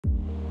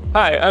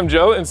Hi, I'm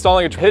Joe.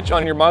 Installing a hitch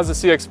on your Mazda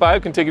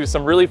CX-5 can take you to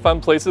some really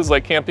fun places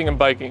like camping and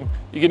biking.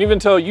 You can even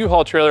tow a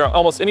U-Haul trailer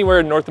almost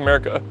anywhere in North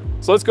America.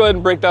 So let's go ahead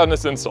and break down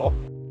this install.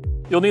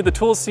 You'll need the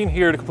tools seen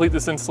here to complete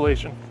this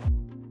installation.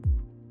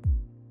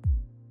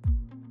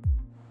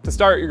 To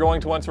start, you're going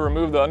to want to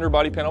remove the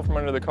underbody panel from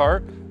under the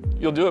car.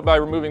 You'll do it by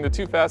removing the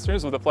two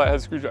fasteners with a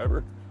flathead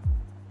screwdriver.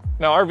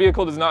 Now, our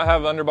vehicle does not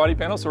have an underbody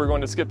panel, so we're going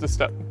to skip this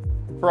step.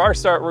 For our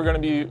start, we're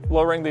going to be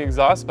lowering the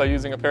exhaust by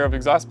using a pair of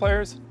exhaust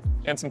pliers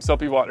and some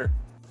soapy water.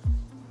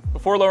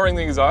 Before lowering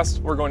the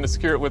exhaust, we're going to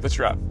secure it with a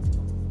strap.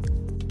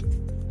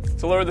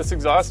 To lower this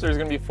exhaust, there's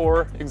going to be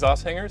 4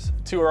 exhaust hangers.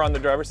 2 are on the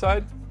driver's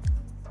side,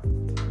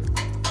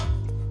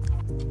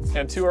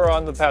 and 2 are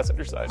on the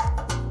passenger side.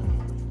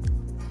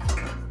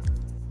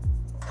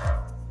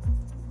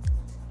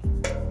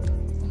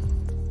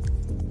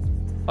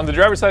 On the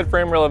driver's side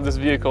frame rail of this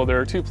vehicle, there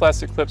are 2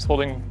 plastic clips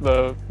holding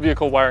the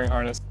vehicle wiring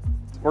harness.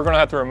 We're going to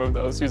have to remove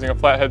those using a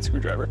flathead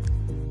screwdriver.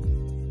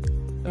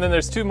 And then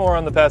there's 2 more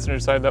on the passenger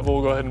side that we'll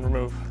go ahead and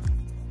remove.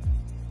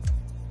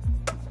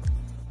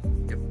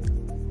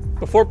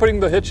 Before putting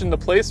the hitch into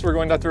place, we're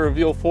going to have to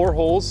reveal 4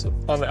 holes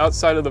on the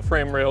outside of the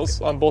frame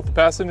rails on both the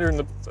passenger and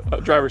the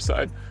driver's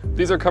side.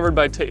 These are covered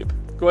by tape.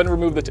 Go ahead and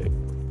remove the tape.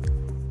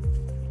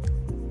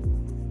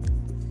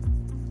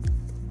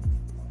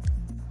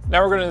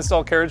 Now we're going to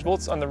install carriage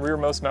bolts on the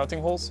rearmost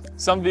mounting holes.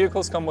 Some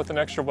vehicles come with an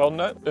extra weld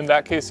nut. In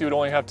that case, you would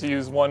only have to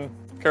use 1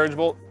 carriage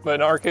bolt, but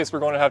in our case, we're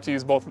going to have to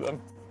use both of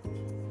them.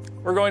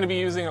 We're going to be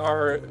using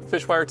our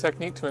fish wire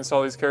technique to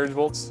install these carriage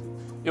bolts.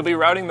 You'll be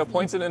routing the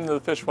pointed end of the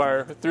fish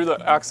wire through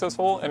the access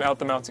hole and out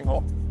the mounting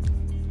hole.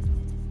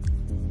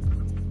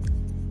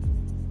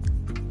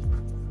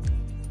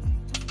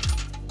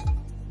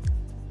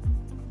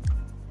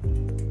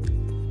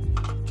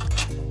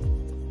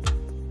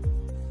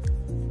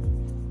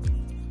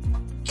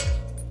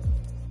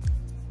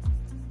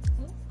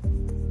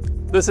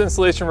 This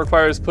installation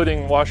requires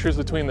putting washers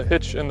between the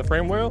hitch and the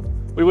frame rail.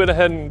 We went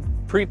ahead and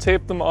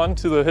pre-taped them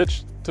onto the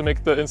hitch to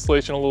make the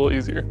installation a little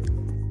easier.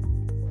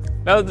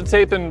 Now that the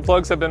tape and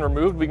plugs have been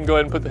removed, we can go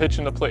ahead and put the hitch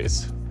into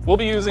place. We'll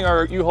be using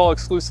our U-Haul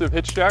exclusive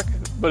hitch jack,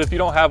 but if you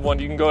don't have one,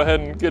 you can go ahead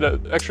and get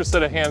an extra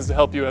set of hands to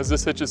help you as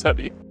this hitch is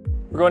heavy.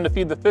 We're going to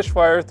feed the fish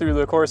wire through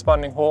the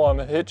corresponding hole on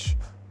the hitch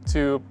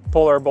to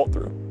pull our bolt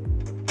through.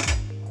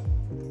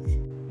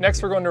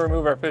 Next, we're going to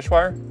remove our fish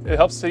wire. It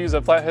helps to use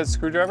a flathead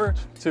screwdriver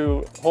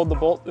to hold the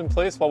bolt in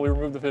place while we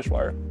remove the fish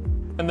wire.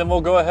 And then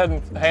we'll go ahead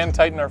and hand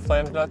tighten our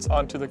flange nuts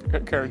onto the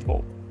carriage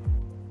bolt.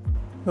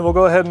 Then we'll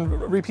go ahead and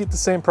repeat the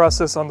same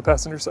process on the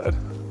passenger side.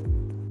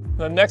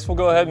 Then next, we'll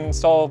go ahead and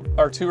install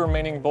our 2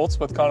 remaining bolts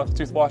with conical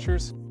tooth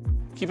washers.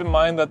 Keep in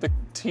mind that the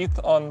teeth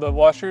on the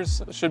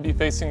washers should be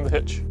facing the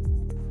hitch.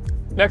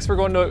 Next, we're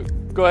going to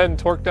go ahead and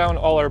torque down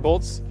all our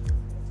bolts.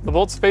 The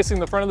bolts facing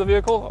the front of the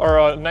vehicle are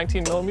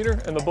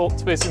 19mm, and the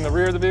bolts facing the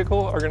rear of the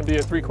vehicle are going to be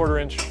a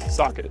 3/4 inch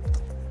socket.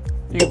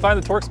 You can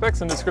find the torque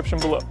specs in the description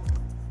below.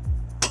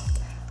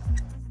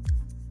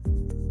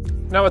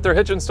 Now with our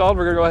hitch installed,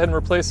 we're going to go ahead and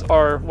replace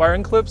our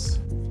wiring clips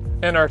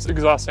and our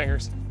exhaust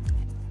hangers.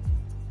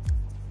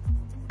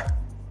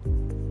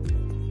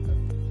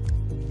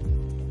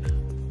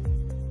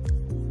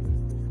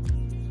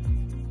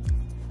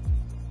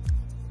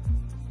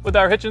 With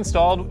our hitch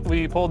installed,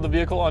 we pulled the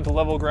vehicle onto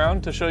level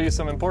ground to show you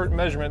some important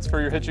measurements for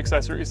your hitch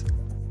accessories.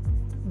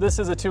 This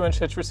is a 2-inch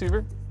hitch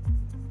receiver.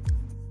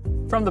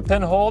 From the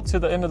pinhole to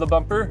the end of the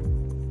bumper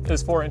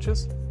is 4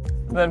 inches.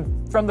 And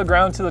then from the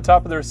ground to the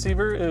top of the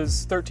receiver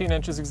is 13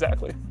 inches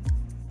exactly.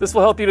 This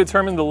will help you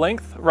determine the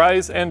length,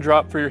 rise, and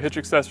drop for your hitch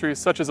accessories,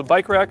 such as a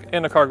bike rack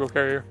and a cargo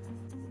carrier.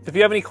 If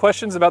you have any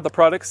questions about the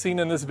products seen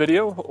in this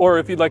video, or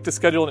if you'd like to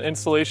schedule an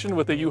installation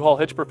with a U-Haul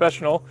hitch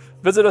professional,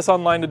 visit us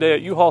online today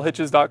at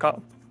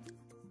uhaulhitches.com.